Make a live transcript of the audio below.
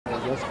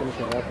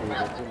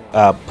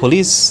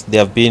Police,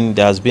 there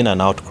has been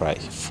an outcry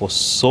for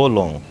so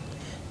long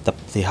that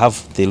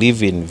they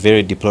live in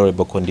very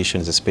deplorable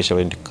conditions,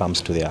 especially when it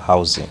comes to their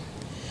housing.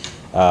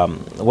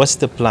 What's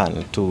the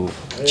plan to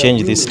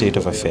change this state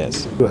of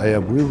affairs? I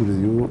agree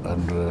with you,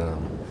 and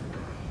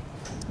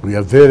we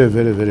are very,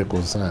 very, very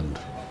concerned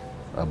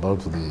about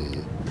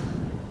the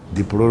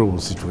deplorable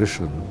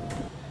situation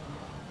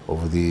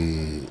of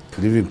the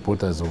living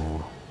quarters of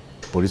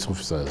police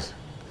officers.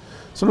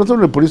 So not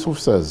only police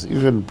officers,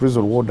 even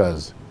prison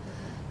warders,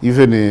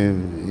 even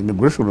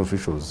immigration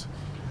officials.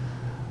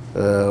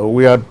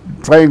 We are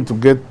trying to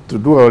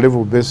do our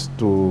level best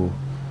to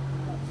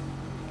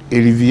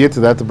alleviate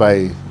that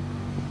by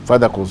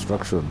further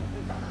construction.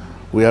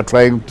 We are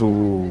trying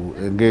to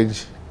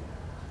engage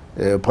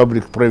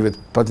public-private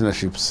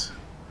partnerships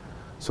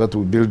so that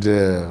we build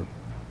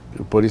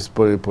police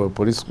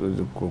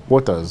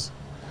quarters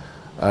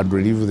and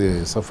relieve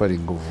the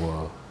suffering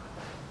of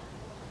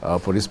our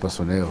police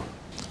personnel.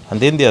 And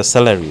then their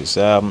salaries.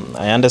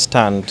 I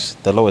understand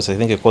the lowest, I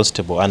think a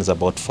constable earns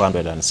about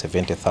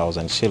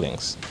 470,000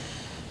 shillings.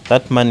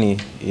 That money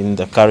in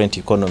the current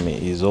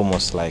economy is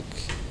almost like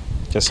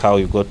just how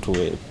you go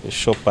to a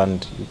shop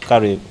and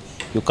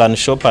you can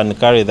shop and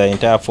carry the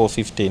entire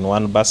 450 in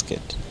one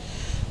basket.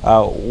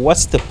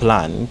 What's the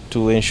plan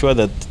to ensure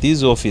that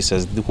these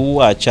officers who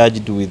are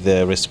charged with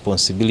the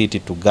responsibility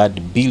to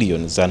guard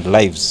billions and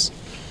lives,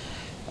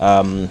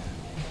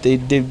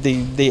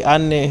 they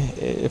earn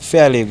a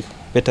fairly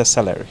better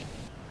salary?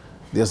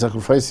 They are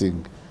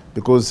sacrificing,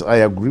 because I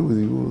agree with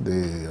you,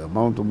 the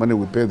amount of money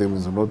we pay them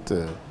is not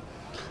a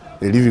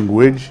living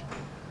wage.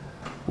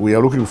 We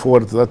are looking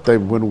forward to that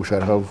time when we shall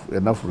have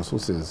enough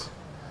resources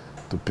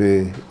to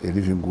pay a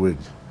living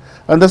wage.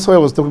 And that's why I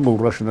was talking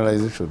about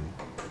rationalization.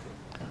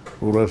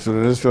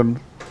 Rationalization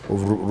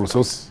of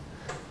resource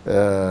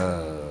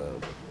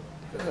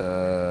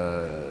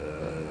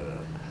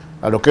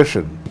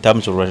allocation. In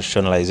terms of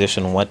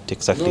rationalization, what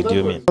exactly do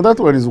you mean? That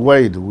one is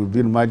wide. We've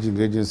been merging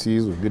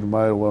agencies, we've been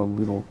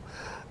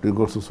doing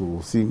all sorts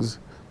of things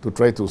to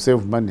try to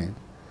save money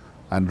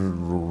and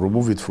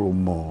remove it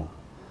from,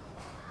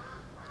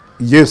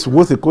 yes,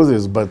 worthy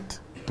causes, but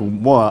to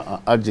more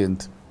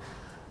urgent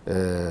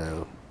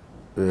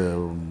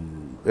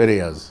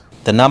areas.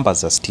 The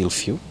numbers are still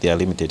few. They are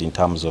limited in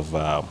terms of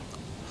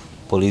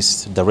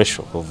police, the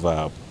ratio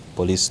of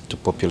police to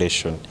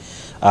population.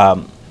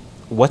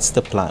 What's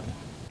the plan?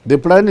 The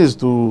plan is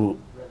to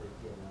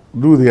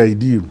do the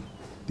ideal.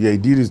 The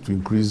ideal is to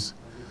increase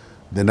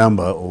the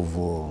number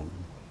of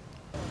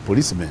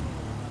policemen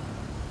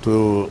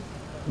to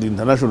the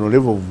international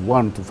level of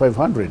 1 to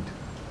 500.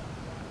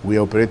 We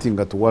are operating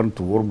at 1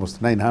 to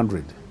almost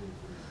 900.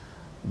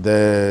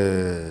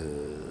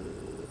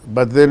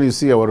 But then you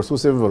see our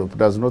resource envelope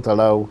does not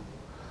allow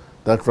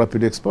that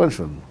rapid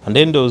expansion. And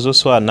then there was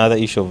also another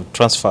issue of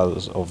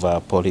transfers of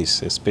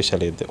police,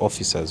 especially the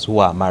officers who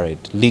are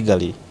married,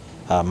 legally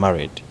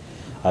married.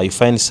 You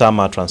find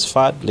some are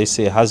transferred. Let's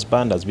say a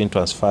husband has been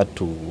transferred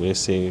to, let's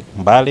say,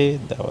 Mbale,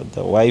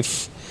 the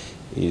wife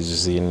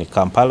is in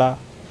Kampala,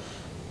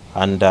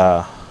 and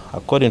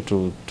according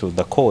to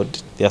the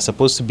code, they are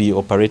supposed to be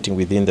operating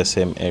within the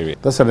same area.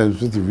 That's an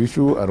administrative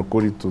issue, and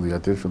according to the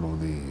attention of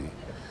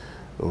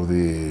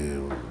the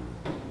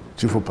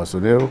chief of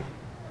personnel,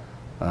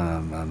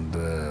 and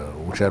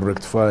we shall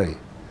rectify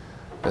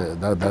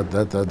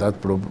that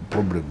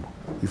problem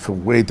if a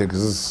way it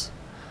exists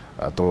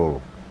at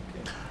all.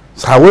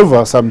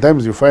 However,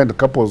 sometimes you find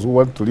couples who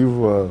want to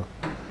live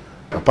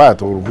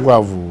apart, or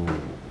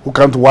who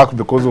can't work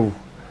because of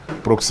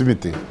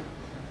proximity.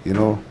 You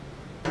know,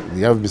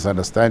 they have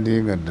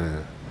misunderstanding,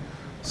 and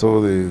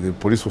so the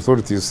police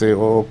authorities say,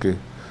 "Oh, okay,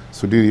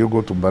 Sudhir, you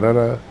go to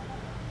Mbarara,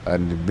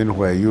 and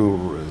meanwhile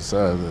you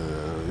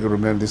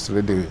remain, this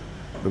lady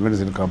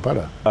remains in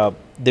Kampala."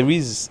 There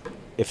is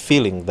a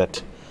feeling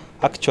that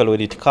actually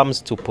when it comes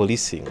to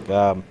policing,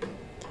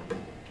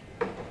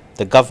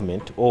 the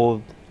government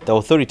or the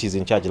authorities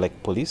in charge, like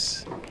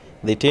police,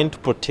 they tend to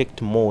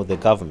protect more the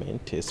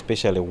government,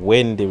 especially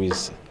when there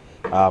is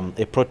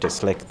a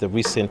protest, like the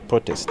recent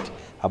protest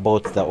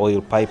about the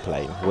oil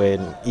pipeline,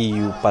 when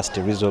EU passed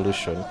a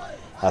resolution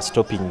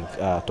stopping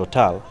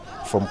Total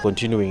from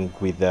continuing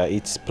with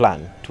its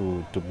plan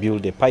to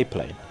build a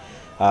pipeline.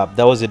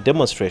 There was a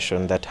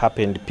demonstration that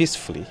happened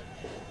peacefully,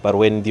 but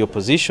when the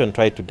opposition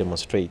tried to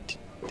demonstrate,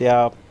 they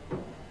are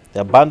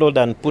bundled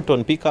and put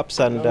on pickups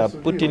and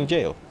put in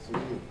jail.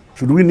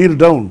 Should we kneel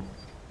down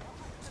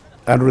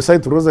and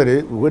recite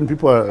rosary when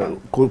people are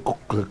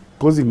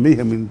causing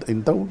mayhem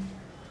in town?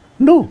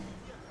 No.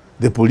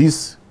 The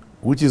police,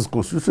 which is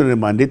constitutionally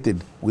mandated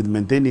with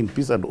maintaining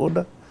peace and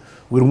order,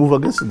 will move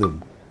against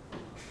them.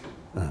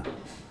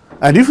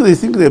 And if they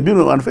think they've been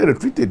unfairly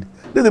treated,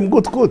 let them go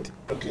to court.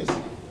 Okay.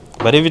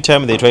 But every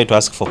time they try to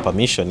ask for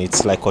permission,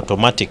 it's like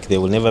automatic. They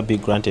will never be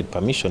granted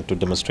permission to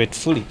demonstrate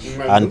fully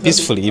and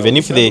peacefully, even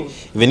if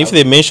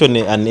they mention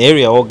an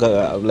area or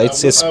let's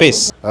say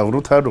space. I've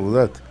not heard of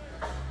that.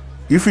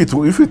 If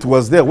it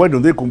was there, why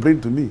don't they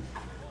complain to me?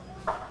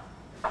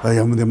 I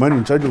am the man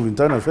in charge of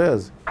internal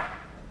affairs.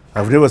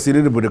 I've never seen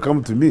anybody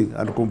come to me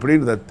and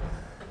complain that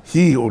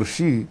he or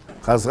she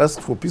has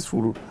asked for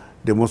peaceful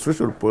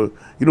demonstration,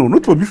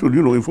 not permission,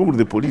 informed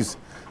the police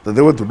that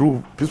they want to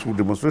do peaceful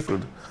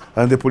demonstration,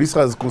 and the police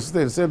has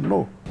considered and said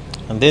no.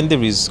 And then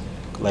there is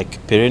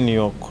like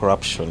perennial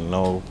corruption.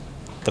 Now,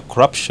 the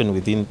corruption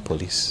within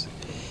police,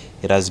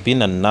 it has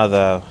been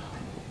another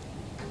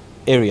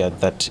area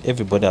that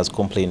everybody has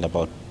complained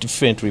about.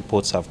 Different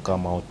reports have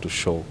come out to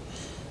show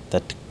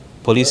that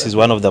police is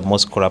one of the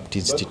most corrupt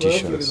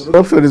institutions.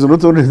 Corruption is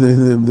not only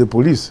the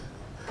police.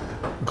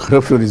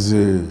 Corruption is,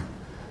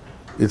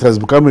 it has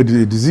become a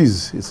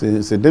disease.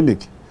 It's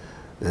endemic.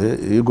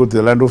 You go to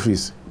the land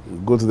office,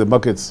 you go to the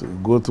markets, you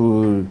go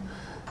to,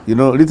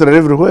 literally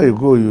everywhere you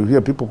go, you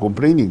hear people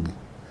complaining.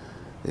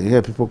 You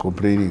hear people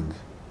complaining.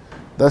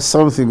 That's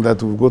something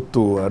that we've got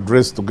to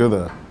address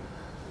together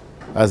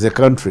as a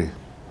country.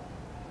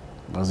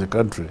 As a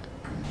country.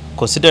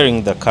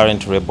 Considering the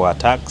current rebel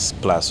attacks,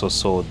 plus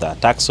also the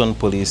attacks on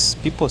police,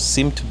 people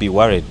seem to be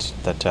worried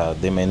that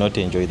they may not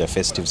enjoy the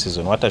festive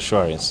season. What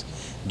assurance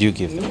do you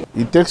give them?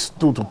 It takes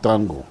two to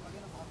tango.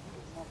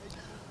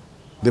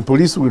 The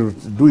police will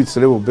do its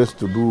level best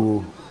to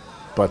do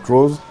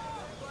patrols,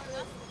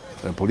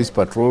 police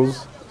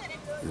patrols,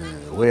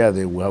 where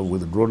they will have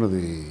withdrawn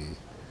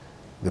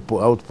the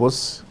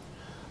outposts.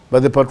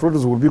 But the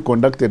patrols will be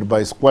conducted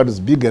by squads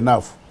big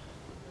enough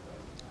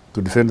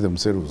to defend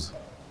themselves.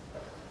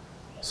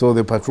 So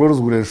the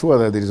patrols will ensure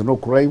that there is no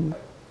crime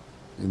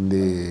in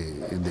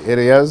the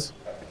areas,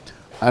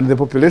 and the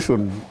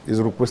population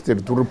is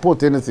requested to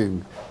report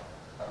anything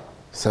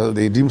so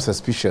they deem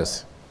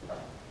suspicious.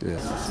 Yeah.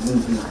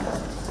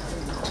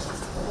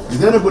 Is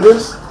there anybody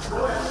else?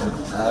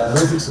 I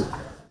don't think so.